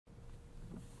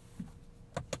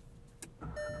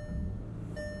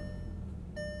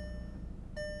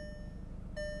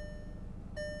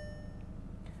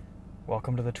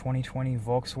Welcome to the 2020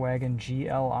 Volkswagen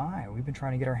GLI. We've been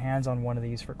trying to get our hands on one of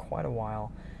these for quite a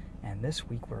while, and this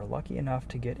week we're lucky enough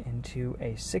to get into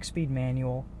a 6-speed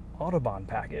manual Autobahn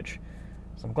package.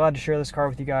 So I'm glad to share this car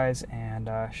with you guys and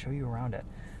show you around it.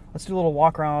 Let's do a little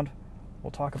walk around.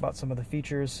 We'll talk about some of the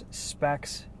features,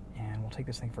 specs, and we'll take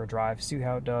this thing for a drive, see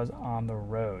how it does on the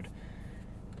road.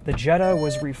 The Jetta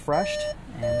was refreshed,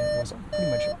 and it was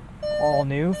pretty much all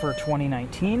new for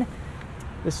 2019.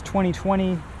 This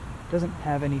 2020 doesn't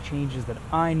have any changes that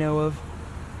I know of.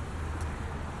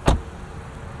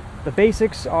 The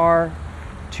basics are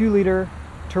 2-liter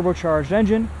turbocharged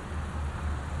engine,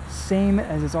 same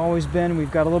as it's always been. We've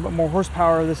got a little bit more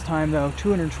horsepower this time though,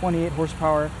 228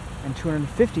 horsepower and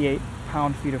 258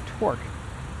 pound-feet of torque.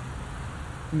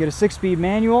 You can get a 6-speed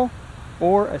manual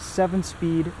or a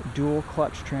 7-speed dual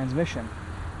clutch transmission.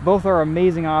 Both are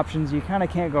amazing options. You kind of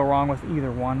can't go wrong with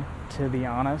either one, to be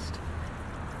honest.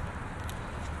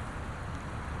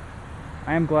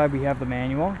 I am glad we have the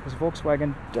manual, because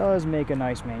Volkswagen does make a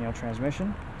nice manual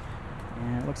transmission.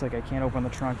 And it looks like I can't open the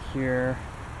trunk here.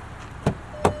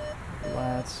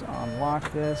 Let's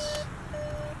unlock this,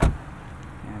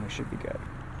 and we should be good.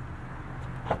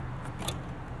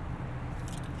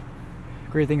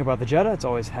 Great thing about the Jetta, it's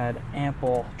always had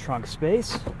ample trunk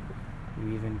space.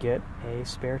 You even get a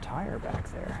spare tire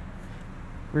back there.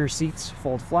 Rear seats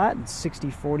fold flat in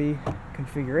 60/40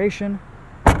 configuration.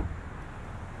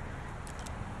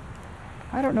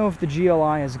 I don't know if the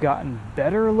GLI has gotten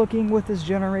better looking with this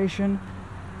generation.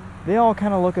 They all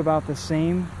kind of look about the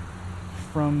same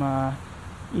from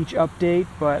each update,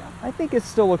 but I think it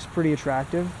still looks pretty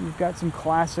attractive. You've got some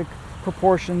classic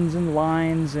proportions and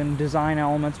lines and design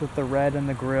elements with the red and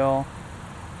the grille.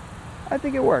 I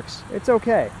think it works. It's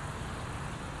okay.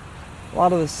 A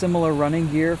lot of the similar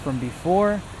running gear from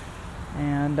before,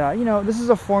 and you know, this is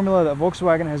a formula that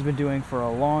Volkswagen has been doing for a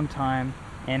long time,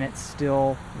 and it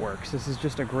still works. This is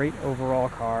just a great overall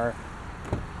car.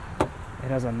 It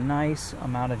has a nice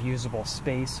amount of usable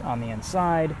space on the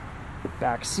inside.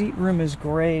 Back seat room is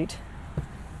great.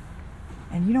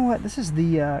 And you know what? This is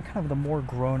the kind of the more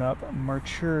grown-up,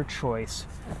 mature choice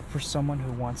for someone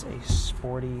who wants a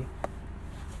sporty,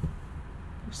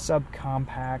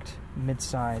 subcompact,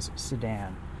 midsize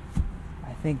sedan.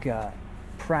 I think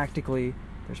practically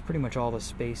there's pretty much all the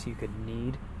space you could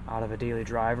need out of a daily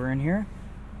driver in here.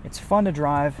 It's fun to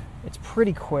drive, it's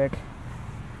pretty quick,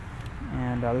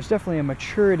 and there's definitely a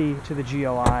maturity to the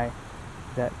GLI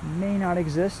that may not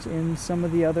exist in some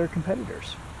of the other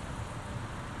competitors.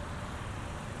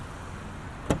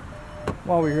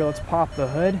 While we're here, let's pop the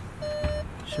hood,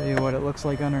 show you what it looks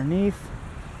like underneath.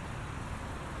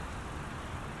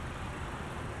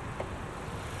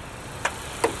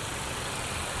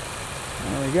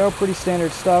 There we go, pretty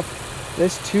standard stuff.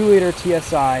 This 2-liter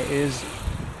TSI is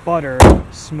butter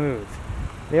smooth.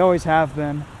 They always have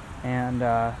been, and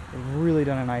they've really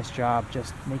done a nice job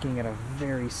just making it a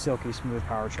very silky smooth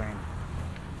powertrain.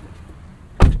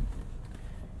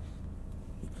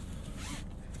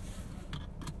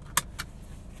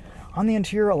 On the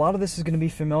interior, a lot of this is going to be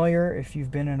familiar if you've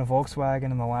been in a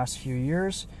Volkswagen in the last few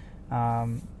years. A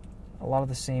lot of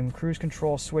the same cruise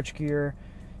control switchgear,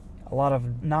 a lot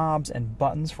of knobs and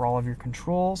buttons for all of your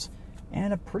controls,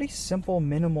 and a pretty simple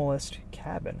minimalist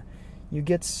cabin. You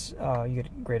get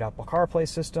great Apple CarPlay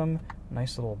system,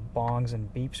 nice little bongs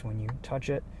and beeps when you touch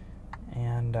it,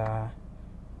 and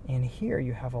in here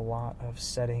you have a lot of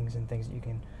settings and things that you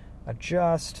can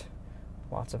adjust,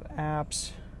 lots of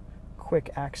apps, quick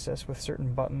access with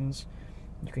certain buttons.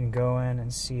 You can go in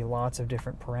and see lots of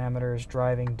different parameters,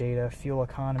 driving data, fuel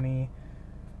economy,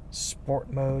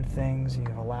 sport mode things. You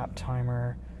have a lap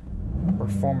timer,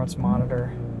 performance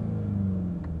monitor.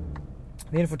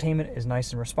 The infotainment is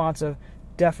nice and responsive,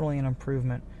 definitely an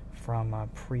improvement from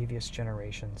previous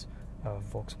generations of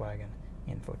Volkswagen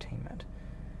infotainment.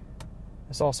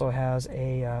 This also has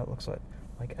a, looks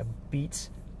like a Beats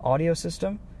audio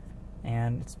system,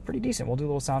 and it's pretty decent. We'll do a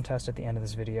little sound test at the end of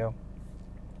this video.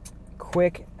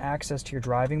 Quick access to your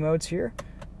driving modes here.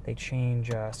 They change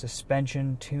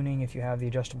suspension tuning if you have the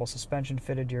adjustable suspension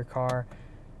fitted to your car.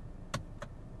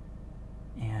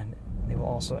 And they will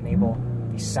also enable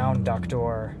the sound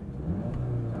ductor.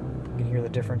 You can hear the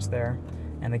difference there.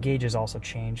 And the gauges also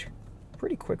change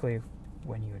pretty quickly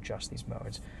when you adjust these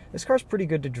modes. This car's pretty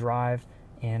good to drive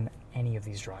in any of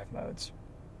these drive modes.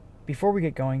 Before we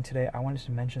get going today, I wanted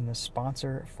to mention the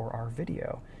sponsor for our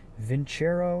video,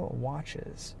 Vincero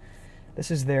watches. This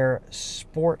is their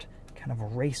sport kind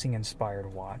of racing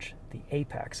inspired watch, the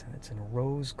Apex, and it's in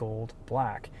rose gold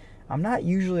black. I'm not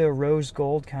usually a rose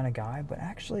gold kind of guy, but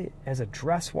actually as a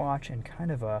dress watch and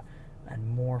kind of a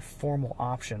more formal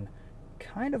option,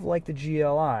 kind of like the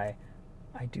GLI,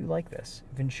 I do like this.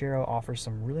 Vincero offers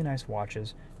some really nice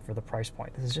watches for the price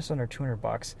point. This is just under 200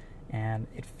 bucks, and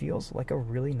it feels like a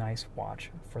really nice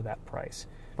watch for that price.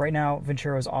 Right now,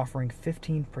 Vincero is offering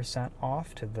 15%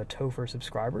 off to the TheTopher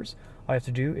subscribers. All you have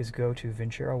to do is go to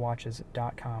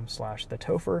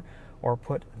vincerowatches.com/TheTopher or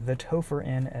put TheTopher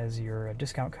in as your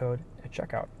discount code at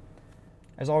checkout.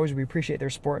 As always, we appreciate their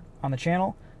support on the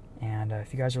channel, and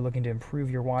if you guys are looking to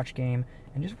improve your watch game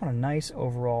and just want a nice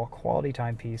overall quality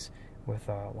timepiece with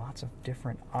lots of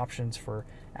different options for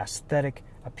aesthetic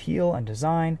appeal and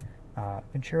design,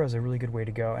 Vincero is a really good way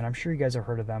to go, and I'm sure you guys have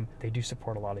heard of them. They do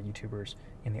support a lot of YouTubers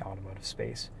in the automotive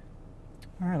space.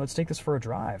 All right, let's take this for a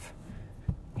drive.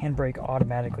 Handbrake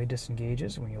automatically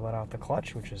disengages when you let out the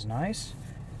clutch, which is nice.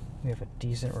 We have a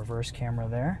decent reverse camera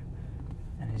there,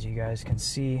 and as you guys can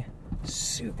see,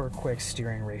 super quick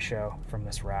steering ratio from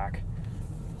this rack.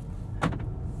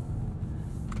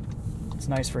 It's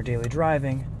nice for daily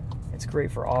driving. It's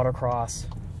great for autocross.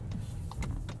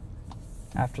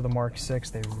 After the Mark VI,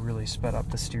 they really sped up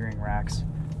the steering racks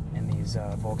in these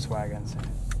Volkswagens.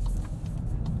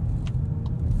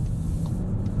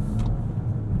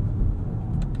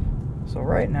 So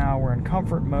right now we're in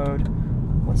comfort mode.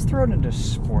 Let's throw it into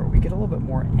sport. We get a little bit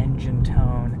more engine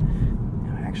tone,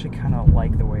 and I actually kind of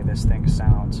like the way this thing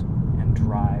sounds and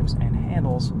drives and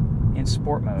handles in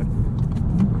sport mode.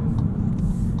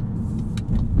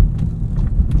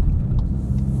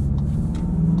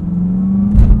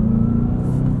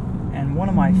 One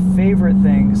of my favorite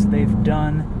things they've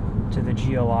done to the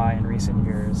GLI in recent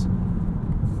years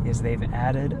is they've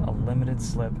added a limited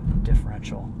slip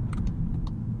differential.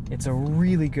 It's a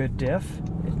really good diff.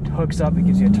 It hooks up, it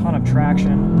gives you a ton of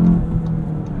traction.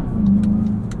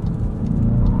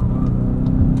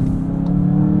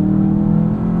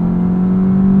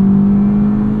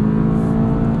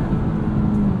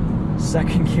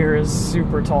 Second gear is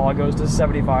super tall, it goes to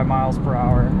 75 miles per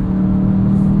hour.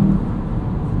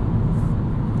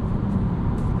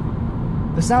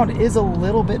 The sound is a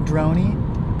little bit drony,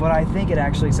 but I think it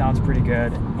actually sounds pretty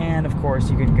good. And of course,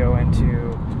 you can go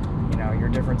into, you know, your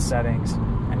different settings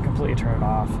and completely turn it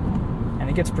off. And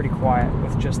it gets pretty quiet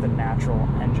with just the natural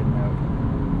engine mode.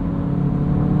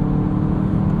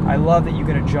 I love that you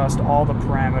can adjust all the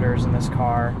parameters in this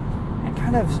car and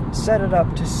kind of set it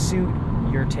up to suit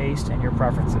your taste and your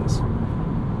preferences.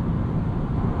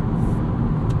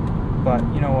 But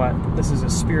you know what? This is a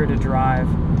spirited drive.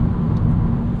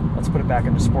 Let's put it back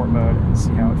into sport mode and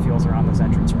see how it feels around this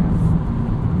entrance ramp.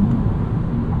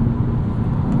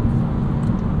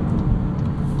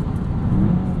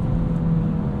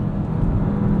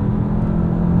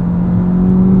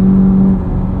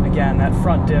 Again, that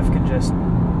front diff can just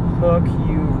hook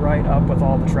you right up with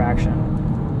all the traction.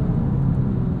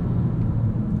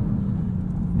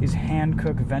 These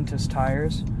hand-cooked Ventus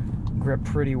tires grip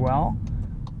pretty well.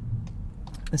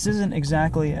 This isn't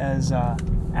exactly as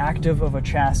active of a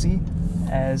chassis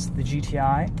as the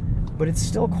GTI, but it's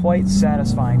still quite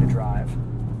satisfying to drive.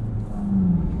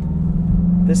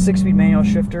 This 6-speed manual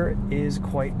shifter is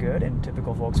quite good in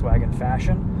typical Volkswagen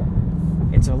fashion.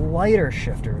 It's a lighter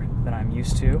shifter than I'm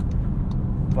used to,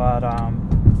 but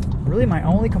really my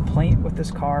only complaint with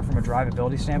this car from a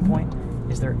drivability standpoint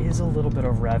is there is a little bit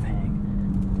of rev hang.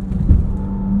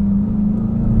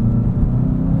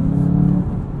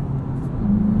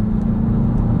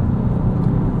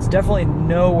 Definitely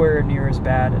nowhere near as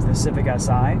bad as the Civic Si,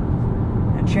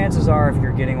 and chances are if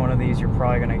you're getting one of these, you're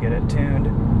probably going to get it tuned,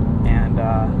 and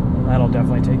that'll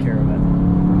definitely take care of it.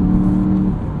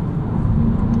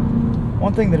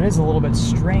 One thing that is a little bit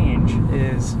strange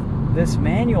is this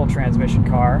manual transmission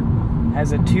car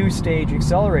has a 2-stage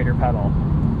accelerator pedal,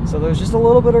 so there's just a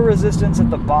little bit of resistance at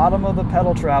the bottom of the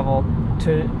pedal travel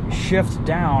to shift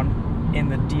down in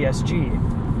the DSG,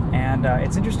 and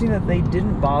it's interesting that they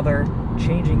didn't bother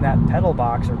changing that pedal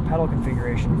box or pedal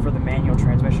configuration for the manual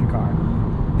transmission car.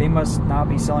 They must not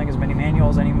be selling as many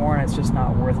manuals anymore, and it's just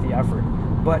not worth the effort.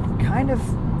 But kind of,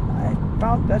 I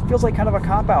found that feels like kind of a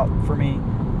cop-out for me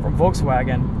from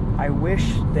Volkswagen. I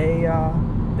wish they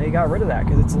got rid of that,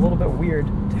 because it's a little bit weird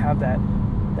to have that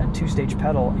 2-stage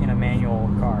pedal in a manual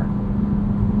car.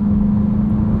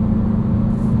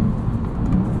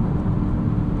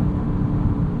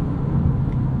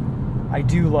 I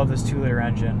do love this 2-liter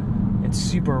engine. It's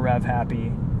super rev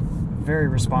happy, very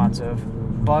responsive,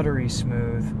 buttery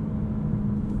smooth.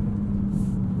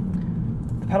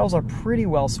 The pedals are pretty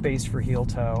well spaced for heel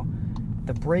toe.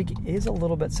 The brake is a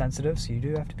little bit sensitive, so you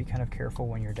do have to be kind of careful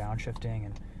when you're downshifting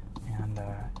and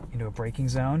into a braking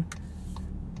zone.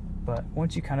 But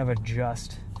once you kind of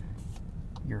adjust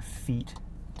your feet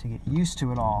to get used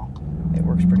to it all, it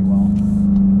works pretty well.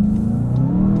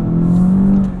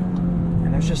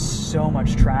 And there's just so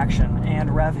much traction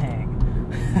and rev hang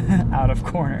out of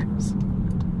corners.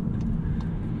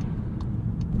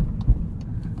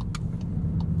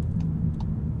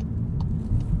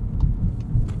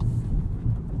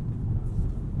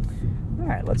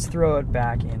 Alright, let's throw it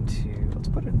back into, let's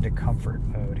put it into comfort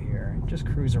mode here. Just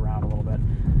cruise around a little bit.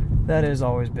 That has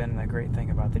always been the great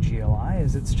thing about the GLI,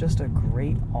 is it's just a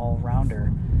great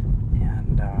all-rounder.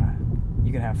 And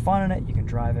you can have fun in it, you can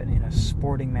drive it in a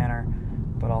sporting manner,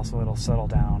 but also it'll settle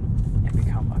down and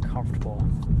become a comfortable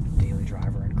daily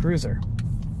driver and cruiser.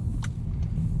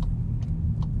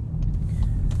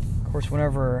 Of course,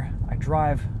 whenever I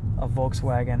drive a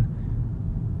Volkswagen,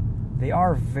 they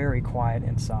are very quiet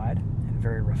inside and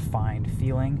very refined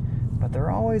feeling, but there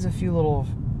are always a few little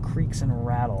creaks and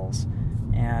rattles,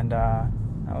 and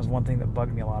that was one thing that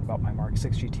bugged me a lot about my Mark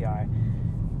 6 GTI.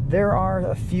 There are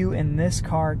a few in this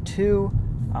car too,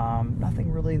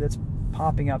 nothing really that's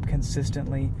popping up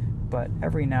consistently, but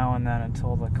every now and then,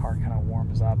 until the car kind of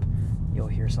warms up, you'll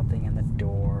hear something in the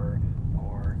door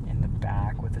or in the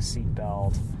back with the seat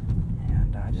belt,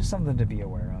 and just something to be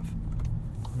aware of.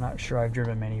 I'm not sure I've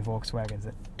driven many Volkswagens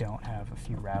that don't have a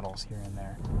few rattles here and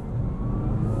there.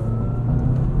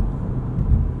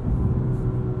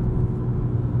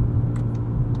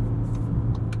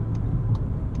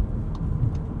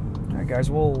 Alright guys,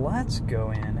 well let's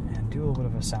go in and do a little bit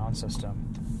of a sound system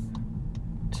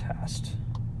test.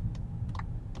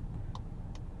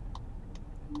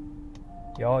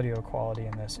 The audio quality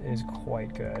in this is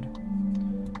quite good.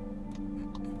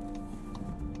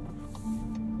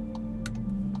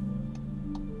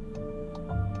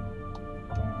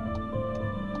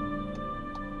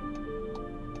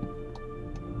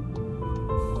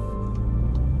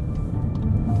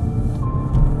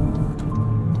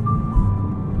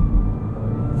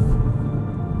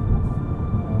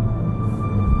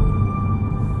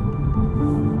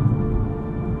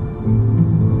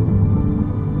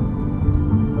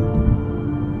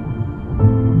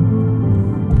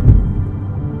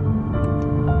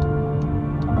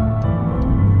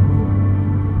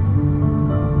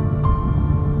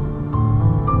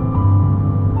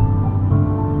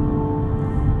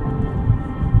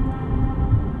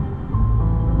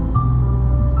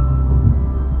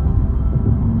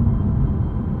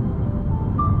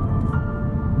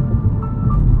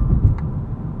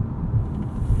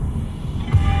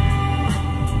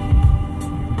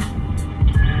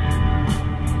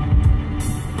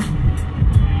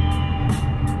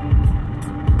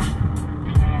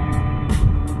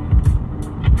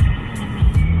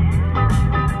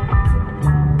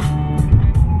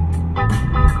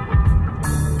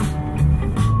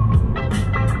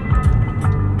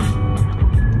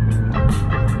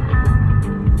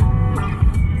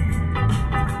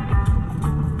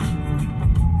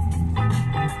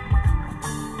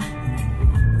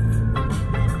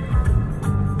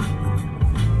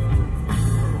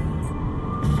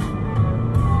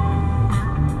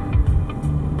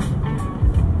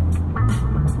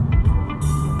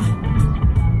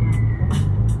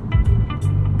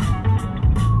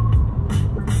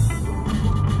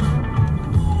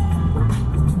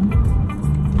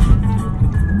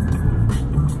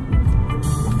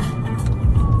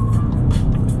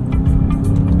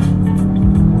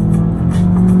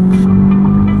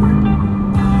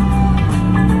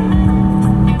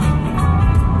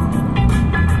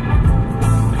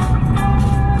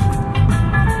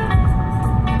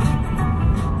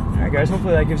 Guys,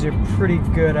 hopefully that gives you a pretty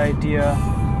good idea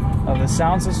of the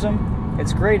sound system.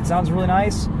 It's great, it sounds really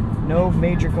nice, no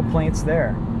major complaints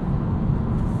there.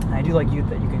 And I do like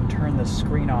that you can turn the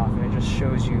screen off and it just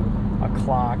shows you a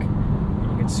clock,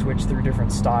 and you can switch through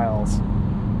different styles,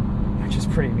 which is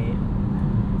pretty neat.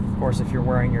 Of course, if you're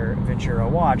wearing your Vincero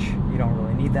watch, you don't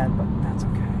really need that, but that's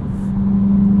okay.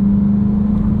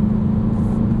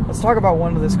 Let's talk about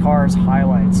one of this car's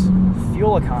highlights,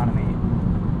 fuel economy.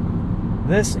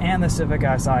 This and the Civic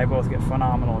Si both get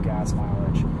phenomenal gas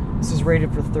mileage. This is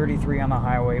rated for 33 on the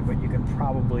highway, but you can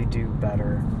probably do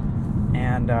better.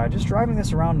 And just driving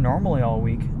this around normally all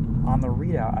week, on the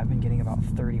readout, I've been getting about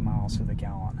 30 miles to the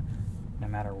gallon, no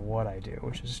matter what I do,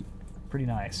 which is pretty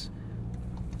nice.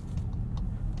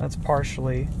 That's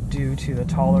partially due to the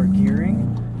taller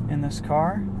gearing in this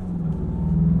car.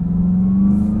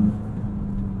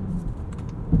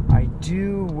 I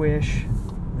do wish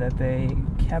that they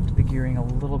kept the gearing a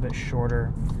little bit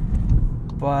shorter,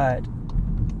 but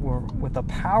with the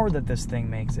power that this thing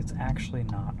makes, it's actually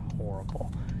not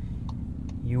horrible.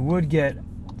 You would get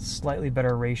slightly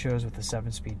better ratios with the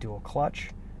 7-speed dual clutch,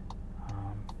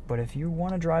 But if you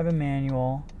want to drive a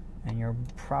manual, and you're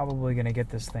probably going to get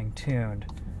this thing tuned,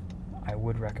 I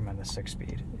would recommend the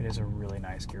 6-speed. It is a really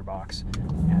nice gearbox,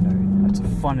 and it's a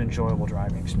fun, enjoyable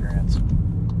driving experience.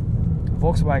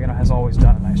 Volkswagen has always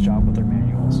done a nice job with their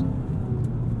manuals.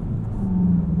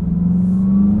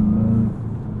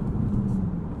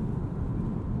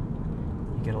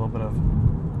 You get a little bit of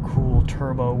cool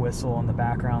turbo whistle in the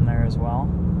background there as well.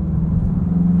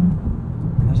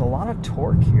 And there's a lot of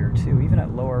torque here too, even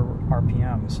at lower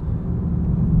RPMs.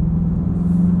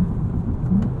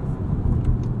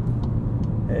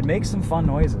 It makes some fun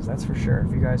noises, that's for sure.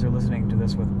 If you guys are listening to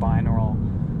this with binaural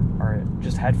or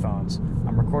just headphones,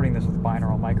 I'm recording this with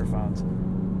binaural microphones.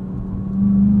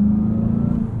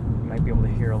 You might be able to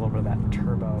hear a little bit of that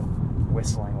turbo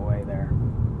whistling away there.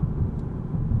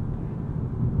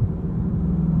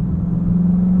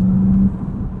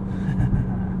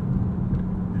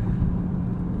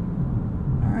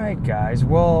 Alright guys,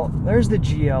 well, there's the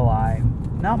GLI.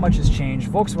 Not much has changed.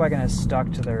 Volkswagen has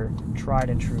stuck to their tried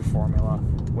and true formula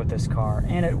with this car,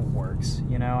 and it works.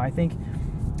 You know, I think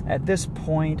at this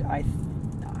point, I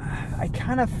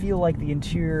kind of feel like the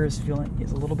interior is a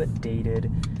little bit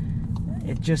dated.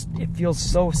 It feels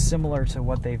so similar to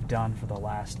what they've done for the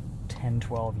last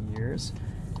 10-12 years.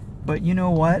 But you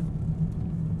know what?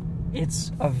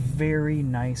 It's a very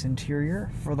nice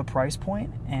interior for the price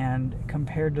point, and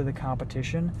compared to the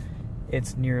competition,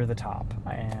 it's near the top.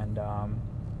 And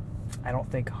I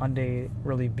don't think Hyundai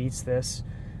really beats this,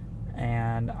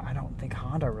 and I don't think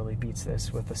Honda really beats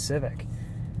this with the Civic.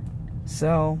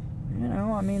 So, you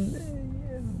know, I mean,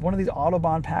 one of these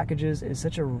Autobahn packages is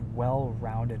such a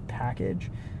well-rounded package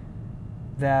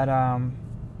that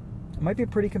it might be a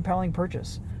pretty compelling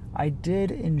purchase. I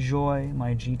did enjoy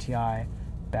my GTI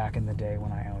back in the day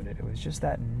when I owned it. It was just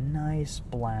that nice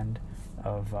blend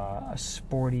of a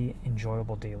sporty,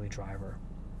 enjoyable daily driver.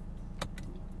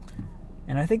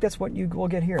 And I think that's what you will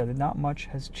get here. Not much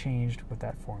has changed with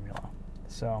that formula.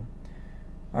 So,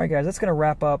 alright guys, that's going to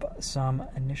wrap up some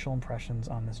initial impressions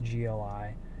on this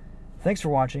GLI. Thanks for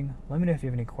watching. Let me know if you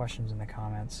have any questions in the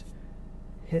comments.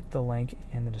 Hit the link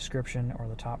in the description or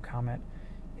the top comment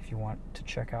if you want to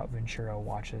check out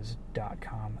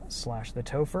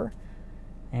vincerowatches.com/TheTopher.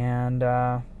 And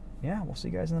yeah, we'll see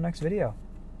you guys in the next video.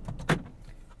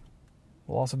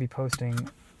 We'll also be posting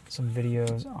some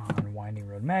videos on Winding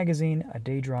Road Magazine, a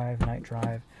day drive, night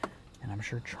drive, and I'm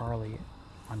sure Charlie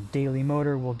on Daily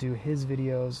Motor will do his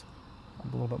videos, a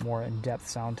little bit more in-depth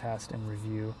sound test and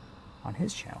review on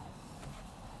his channel.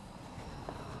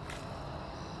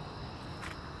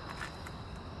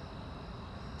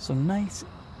 So nice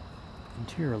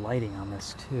interior lighting on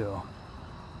this too.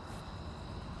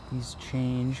 These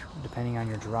change depending on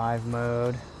your drive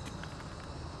mode.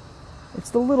 It's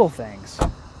the little things.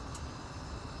 One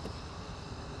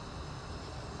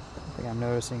thing I'm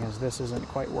noticing is this isn't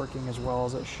quite working as well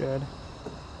as it should.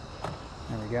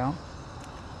 There we go.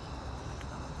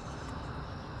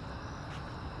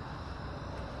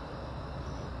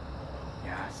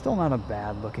 Yeah, still not a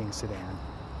bad looking sedan.